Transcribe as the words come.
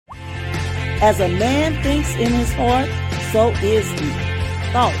As a man thinks in his heart, so is he.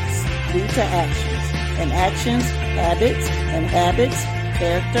 Thoughts lead to actions, and actions, habits, and habits,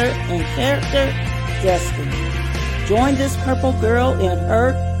 character, and character, destiny. Join this purple girl in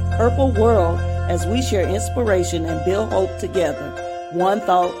her purple world as we share inspiration and build hope together, one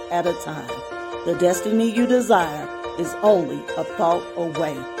thought at a time. The destiny you desire is only a thought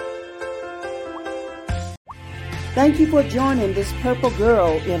away. Thank you for joining this purple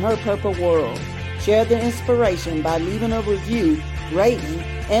girl in her purple world. Share the inspiration by leaving a review, rating,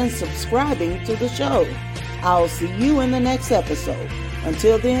 and subscribing to the show. I'll see you in the next episode.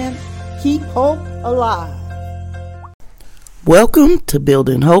 Until then, keep hope alive. Welcome to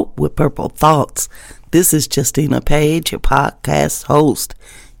Building Hope with Purple Thoughts. This is Justina Page, your podcast host.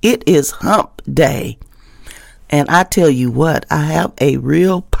 It is Hump Day. And I tell you what, I have a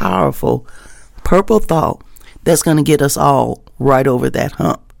real powerful purple thought that's going to get us all right over that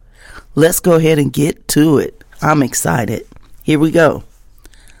hump. Let's go ahead and get to it. I'm excited. Here we go.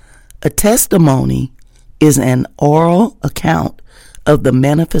 A testimony is an oral account of the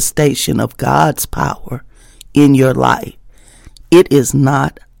manifestation of God's power in your life. It is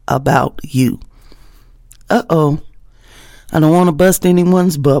not about you. I don't want to bust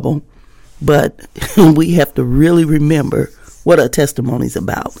anyone's bubble, but we have to really remember what a testimony is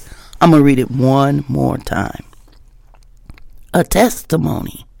about. I'm going to read it one more time. A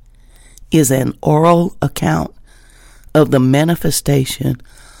testimony is an oral account of the manifestation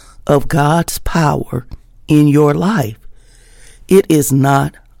of God's power in your life. It is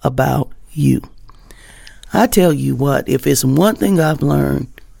not about you. I tell you what, if it's one thing I've learned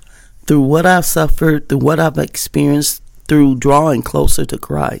through what I've suffered, through what I've experienced, through drawing closer to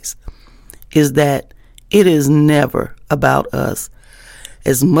Christ, is that it is never about us.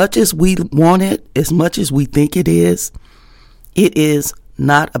 As much as we want it, as much as we think it is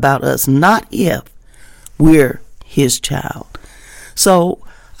not about us, not if we're his child. So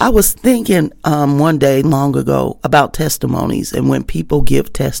I was thinking one day long ago about testimonies and when people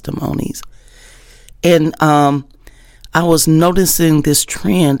give testimonies. And I was noticing this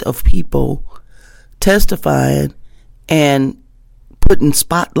trend of people testifying and putting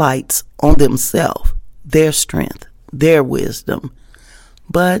spotlights on themselves, their strength, their wisdom.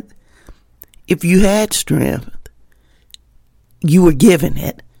 But if you had strength, you were given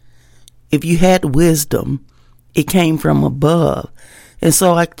it. If you had wisdom, it came from above. And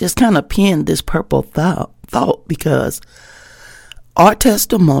so I just kind of pinned this purple thought because our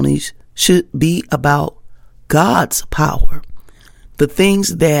testimonies should be about God's power, the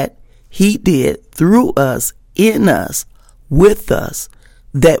things that he did through us, in us, with us,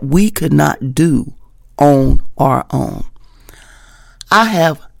 that we could not do on our own. I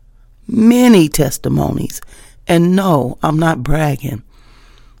have many testimonies, and no, I'm not bragging,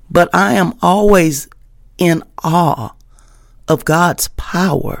 but I am always in awe of God's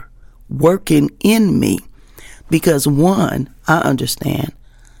power working in me because, one, I understand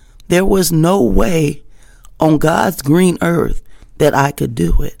there was no way on God's green earth that I could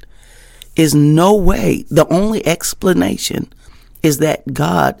do it. Is no way. The only explanation is that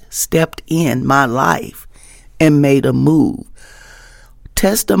God stepped in my life and made a move.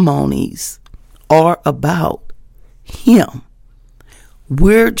 Testimonies are about him.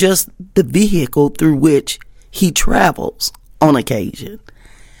 We're just the vehicle through which he travels on occasion.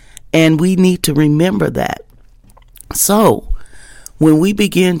 And we need to remember that. So when we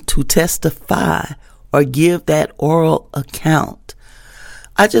begin to testify or give that oral account,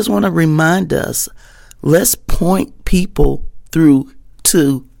 I just want to remind us, let's point people through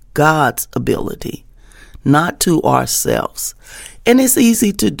to God's ability, not to ourselves. And it's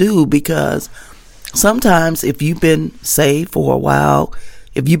easy to do because sometimes if you've been saved for a while,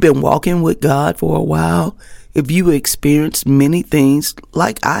 if you've been walking with God for a while, if you experienced many things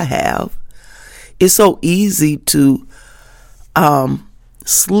like I have, it's so easy to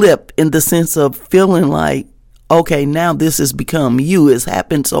slip in the sense of feeling like, okay, now this has become you. It's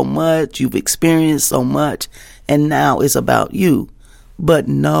happened so much. You've experienced so much. And now it's about you. But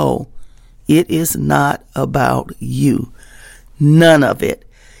no, it is not about you. None of it.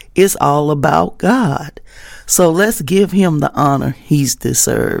 It's all about God. So let's give him the honor he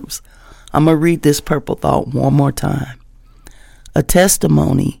deserves. I'm going to read this purple thought one more time. A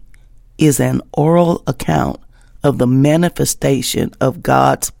testimony is an oral account of the manifestation of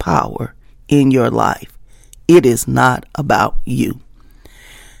God's power in your life. It is not about you.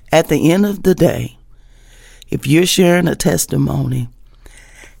 At the end of the day, if you're sharing a testimony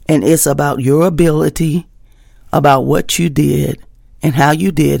and it's about your ability, about what you did and how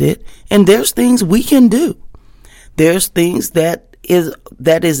you did it, and there's things we can do. There's things that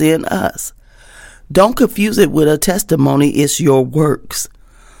is in us. Don't confuse it with a testimony. It's your works.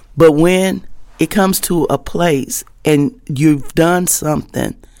 But when it comes to a place and you've done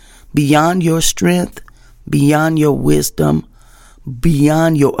something beyond your strength, beyond your wisdom,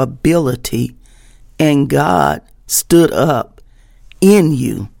 beyond your ability, and God stood up in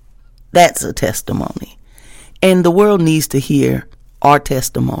you, that's a testimony. And the world needs to hear our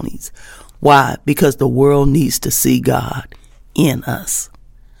testimonies. Why? Because the world needs to see God in us.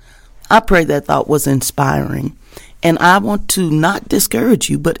 I pray that thought was inspiring. And I want to not discourage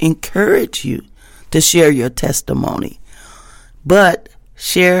you, but encourage you to share your testimony. But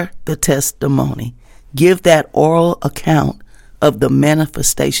share the testimony. Give that oral account of the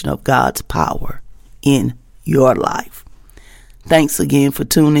manifestation of God's power in your life. Thanks again for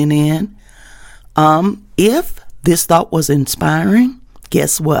tuning in. If this thought was inspiring,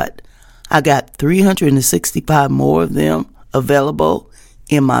 guess what? I got 365 more of them available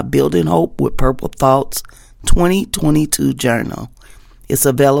in my Building Hope with Purple Thoughts 2022 journal. It's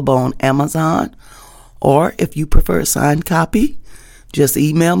available on Amazon, or if you prefer a signed copy, just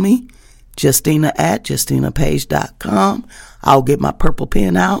email me, Justina@JustinaPage.com. I'll get my purple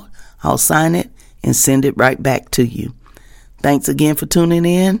pen out, I'll sign it, and send it right back to you. Thanks again for tuning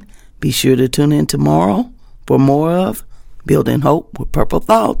in. Be sure to tune in tomorrow for more of Building Hope with Purple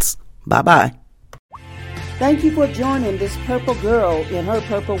Thoughts. Bye-bye. Thank you for joining this purple girl in her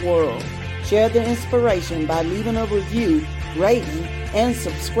purple world. Share the inspiration by leaving a review, rating, and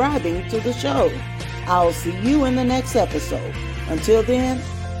subscribing to the show. I'll see you in the next episode. Until then,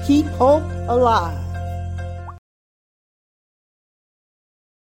 keep hope alive.